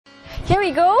Here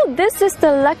we go. This is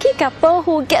the lucky couple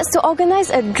who gets to organize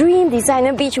a dream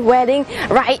designer beach wedding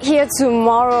right here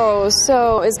tomorrow.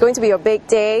 So it's going to be a big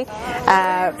day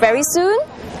very soon.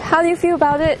 How do you feel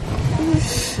about it?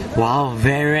 Wow,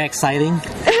 very exciting.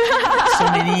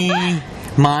 So many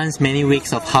months, many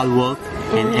weeks of hard work,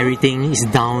 and everything is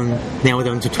nailed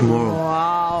down to tomorrow.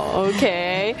 Wow,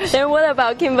 okay. Then what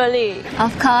about Kimberly?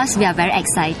 Of course, we are very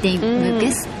excited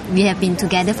because we have been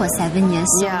together for 7 years,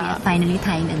 so we are finally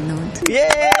tying a knot.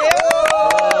 Yeah!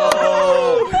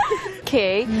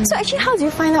 Okay, so actually how do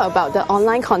you find out about the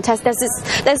online contest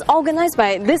that's organized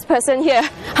by this person here,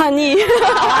 Honey?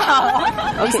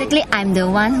 Basically, I'm the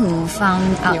one who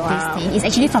found out this thing. It's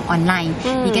actually from online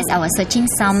because I was searching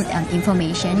some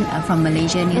information from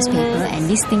Malaysia newspaper and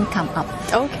this thing come up.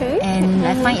 Okay. And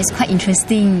I find it's quite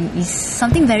interesting. It's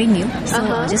something very new. So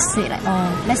I just say like,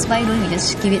 oh, why don't we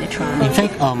just give it a try? In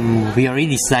fact, we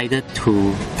already decided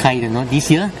to tie the knot this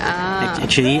year,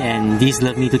 actually, and this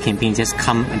Love Me Too campaign just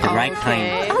come at the right time.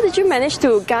 How did you manage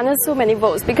to garner so many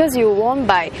votes? Because you won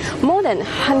by more than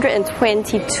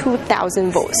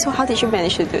 122,000 votes. So how did you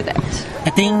manage to do that?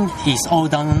 I think it's all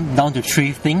down to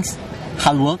three things: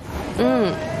 hard work,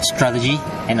 strategy,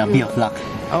 and a bit of luck.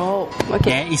 Oh,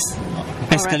 okay. Yeah, it's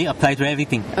basically applied to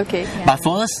everything. Okay. But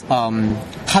for us,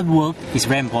 hard work is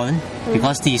very important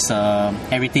because this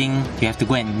everything you have to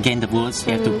go and gain the votes.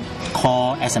 You have to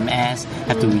call, SMS,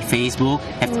 have to read Facebook,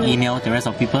 have to email the rest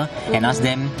of people and ask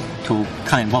them to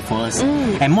come and vote for us.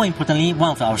 And more importantly, one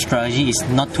of our strategy is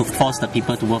not to force the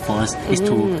people to vote for us, is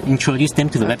to introduce them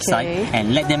to the website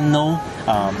and let them know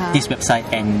this website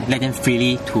and let them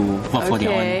freely to vote for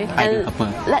their own ideal couple.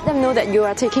 Let them know that you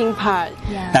are taking part.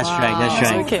 Yeah. That's right, that's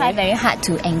right. We try very hard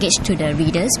to engage to the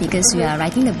readers because we are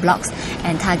writing the blogs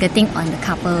and targeting on the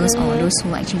couples or those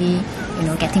who are actually,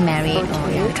 getting married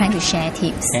or trying to share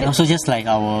tips. And also just like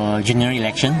our general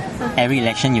election, every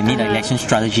election you need an election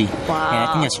strategy. Wow. And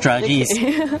I think the strategy is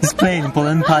play an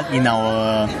important part in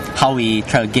our how we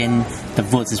try to gain the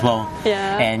votes as well.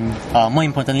 Yeah. And more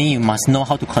importantly, you must know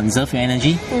how to conserve your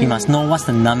energy. You must know what's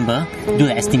the number, do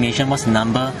the estimation, what's the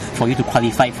number for you to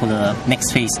qualify for the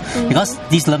next phase. Because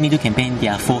this Love Me Too campaign,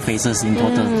 there are 4 phases in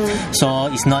total. So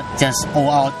it's not just all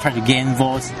out try to gain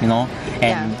votes,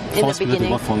 and force people to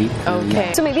vote for it.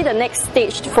 Okay. So maybe the next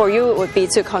stage for you would be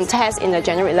to contest in the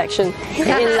general election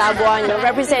in Labuan,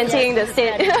 representing the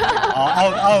state.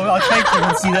 I'll try to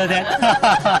consider that.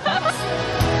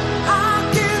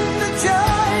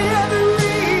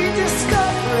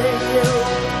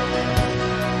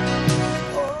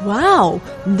 Wow,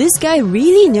 this guy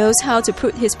really knows how to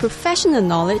put his professional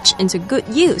knowledge into good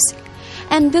use.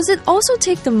 And does it also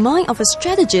take the mind of a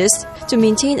strategist to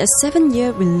maintain a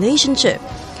 7-year relationship?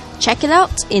 Check it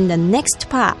out in the next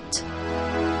part.